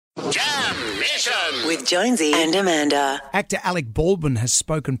Mission with Jonesy and Amanda. Actor Alec Baldwin has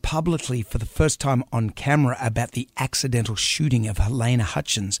spoken publicly for the first time on camera about the accidental shooting of Helena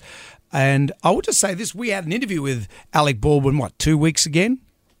Hutchins. And I will just say this, we had an interview with Alec Baldwin, 2 weeks again?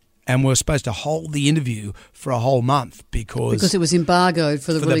 And we're supposed to hold the interview for a whole month because it was embargoed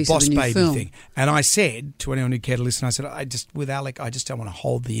for the release Boss of a new Baby film. thing. And I said to anyone who cared to listen, I said, with Alec, I just don't want to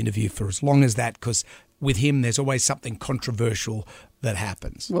hold the interview for as long as that, because with him, there's always something controversial that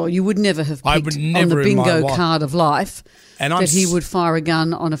happens. Well, you would never have picked on the in my bingo life. card of life And that he would fire a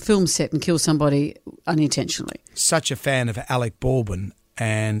gun on a film set and kill somebody unintentionally. Such a fan of Alec Baldwin,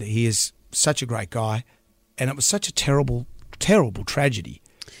 and he is such a great guy, and it was such a terrible, terrible tragedy.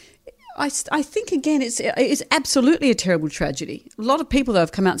 I think, again, it's absolutely a terrible tragedy. A lot of people, though,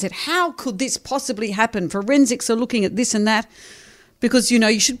 have come out and said, how could this possibly happen? Forensics are looking at this and that. Because,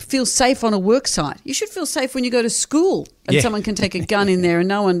 you should feel safe on a work site. You should feel safe when you go to school and someone can take a gun in there and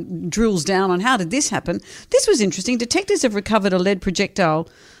no one drills down on how did this happen. This was interesting. Detectives have recovered a lead projectile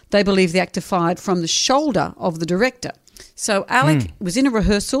they believe the actor fired from the shoulder of the director. So Alec was in a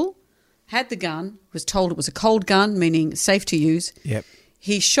rehearsal, had the gun, was told it was a cold gun, meaning safe to use. Yep.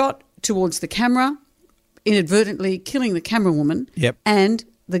 He shot towards the camera, inadvertently killing the camera woman. Yep. And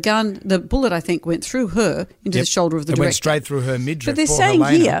the bullet, I think, went through her into the shoulder of the director. It went straight through her midriff. But they're saying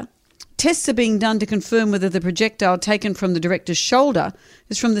here, tests are being done to confirm whether the projectile taken from the director's shoulder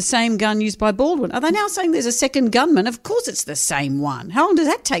is from the same gun used by Baldwin. Are they now saying there's a second gunman? Of course it's the same one. How long does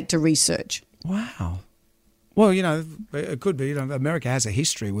that take to research? Wow. Well, it could be. America has a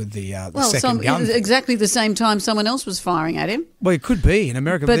history with the second gun. Exactly the same time someone else was firing at him. Well, it could be. In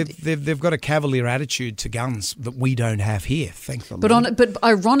America, they've got a cavalier attitude to guns that we don't have here, thankfully. But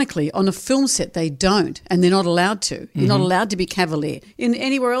ironically, on a film set, they don't, and they're not allowed to. You're not allowed to be cavalier. In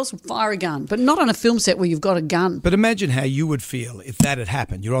anywhere else, fire a gun, but not on a film set where you've got a gun. But imagine how you would feel if that had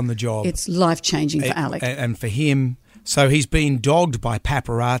happened. You're on the job. It's life-changing for Alec. And for him. So he's been dogged by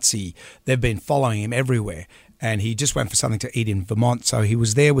paparazzi. They've been following him everywhere. And he just went for something to eat in Vermont. So he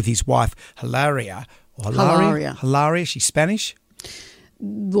was there with his wife, Hilaria. Hilaria, she's Spanish?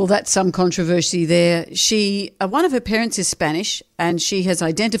 Well, that's some controversy there. One of her parents is Spanish, and she has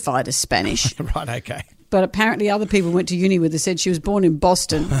identified as Spanish. Right, okay. But apparently other people went to uni with her, said she was born in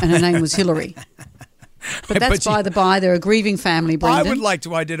Boston and her name was Hillary. But that's by the by. They're a grieving family, Brendan. I would like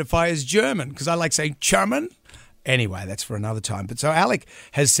to identify as German because I like saying German. Anyway, that's for another time. But so Alec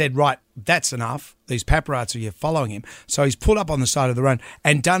has said, right, that's enough. These paparazzi are following him. So he's pulled up on the side of the road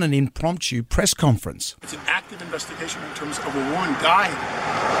and done an impromptu press conference. It's an active investigation in terms of a woman died.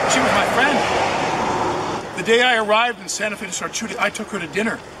 She was my friend. The day I arrived in Santa Fe to start shooting, I took her to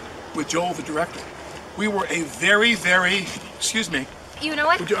dinner with Joel, the director. We were a very, very, excuse me. You know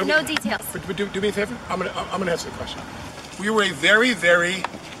what? No details. But do me a favor. I'm gonna answer the question. We were a very, very,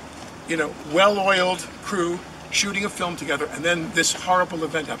 well-oiled crew shooting a film together, and then this horrible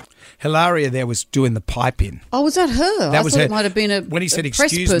event happened. Hilaria there was doing the pipe in. Oh, was that her? That was her. It might have been when he said,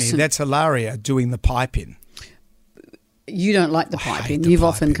 "Excuse me," that's Hilaria doing the pipe in. You don't like the pipe in. You've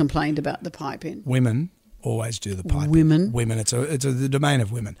often complained about the pipe in. Women always do the pipe in. Women. It's the domain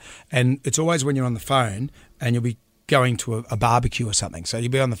of women, and it's always when you're on the phone and you'll be going to a barbecue or something. So you'll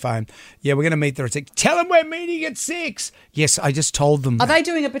be on the phone. Yeah, we're going to meet there at 6. Tell them we're meeting at 6. Yes, I just told them. Are they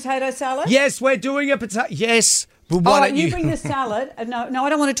doing a potato salad? Yes, we're doing a potato. Yes. Well, why don't you bring the salad. No, I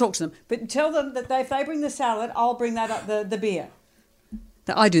don't want to talk to them. But tell them that if they bring the salad, I'll bring that up the beer.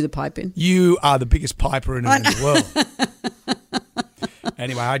 I do the pipe in. You are the biggest piper in the world.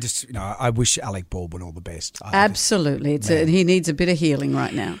 Anyway, I wish Alec Baldwin all the best. Absolutely. He needs a bit of healing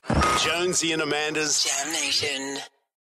right now. Jonesy and Amanda's Jam Nation.